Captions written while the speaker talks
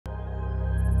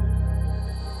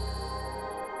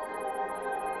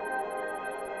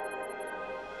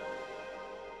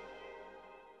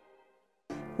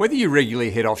Whether you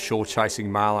regularly head offshore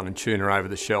chasing marlin and tuna over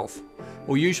the shelf,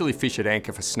 or usually fish at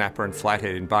anchor for snapper and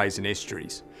flathead in bays and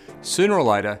estuaries, sooner or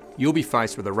later you'll be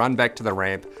faced with a run back to the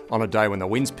ramp on a day when the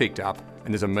wind's picked up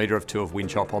and there's a metre or two of wind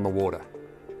chop on the water.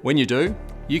 When you do,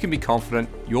 you can be confident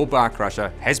your bar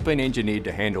crusher has been engineered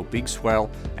to handle big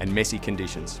swell and messy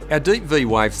conditions. Our Deep V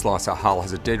Waveslicer hull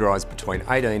has a deadrise between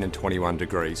 18 and 21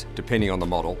 degrees, depending on the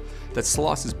model, that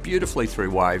slices beautifully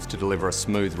through waves to deliver a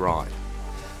smooth ride.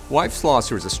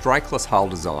 Waveslicer is a strakeless hull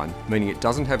design, meaning it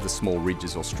doesn't have the small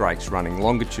ridges or strakes running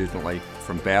longitudinally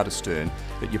from bow to stern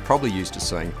that you're probably used to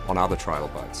seeing on other trailer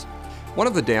boats. One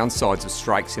of the downsides of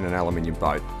strakes in an aluminium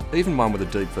boat, even one with a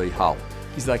Deep V hull,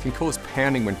 is they can cause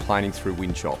pounding when planing through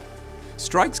wind chop.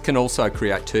 Strakes can also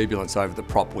create turbulence over the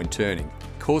prop when turning,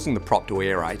 causing the prop to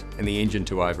aerate and the engine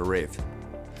to over-rev.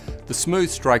 The smooth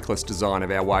strakeless design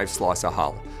of our Waveslicer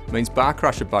hull means bar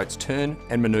crusher boats turn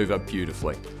and manoeuvre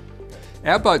beautifully.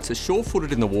 Our boats are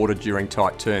sure-footed in the water during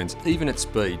tight turns, even at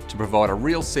speed, to provide a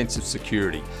real sense of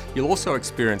security. You'll also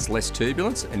experience less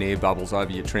turbulence and air bubbles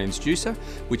over your transducer,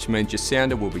 which means your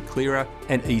sounder will be clearer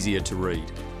and easier to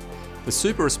read. The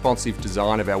super responsive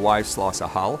design of our Waveslicer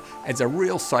hull adds a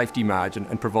real safety margin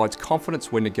and provides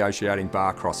confidence when negotiating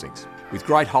bar crossings. With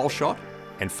great hull shot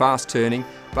and fast turning,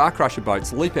 bar crusher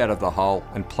boats leap out of the hole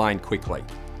and plane quickly.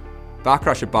 Bar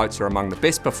crusher boats are among the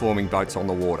best performing boats on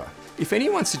the water. If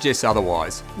anyone suggests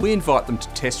otherwise, we invite them to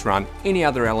test run any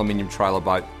other aluminium trailer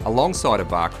boat alongside a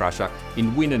bar crusher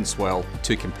in wind and swell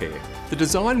to compare. The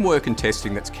design work and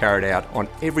testing that's carried out on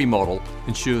every model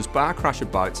ensures bar crusher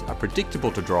boats are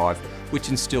predictable to drive, which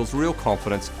instills real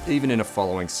confidence even in a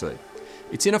following sea.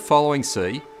 It's in a following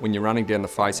sea, when you're running down the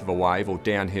face of a wave or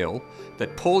downhill,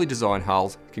 that poorly designed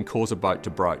hulls can cause a boat to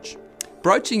broach.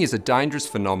 Broaching is a dangerous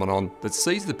phenomenon that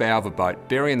sees the bow of a boat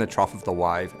bury in the trough of the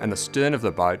wave and the stern of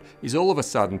the boat is all of a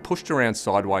sudden pushed around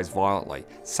sideways violently,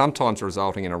 sometimes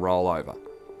resulting in a rollover.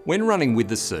 When running with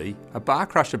the sea, a bar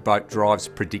crusher boat drives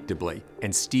predictably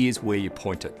and steers where you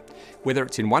point it, whether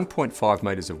it's in 1.5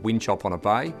 metres of wind chop on a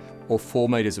bay or 4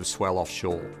 metres of swell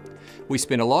offshore. We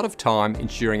spend a lot of time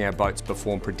ensuring our boats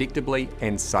perform predictably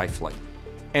and safely.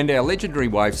 And our legendary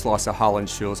Waveslicer hull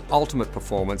ensures ultimate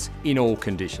performance in all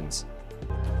conditions.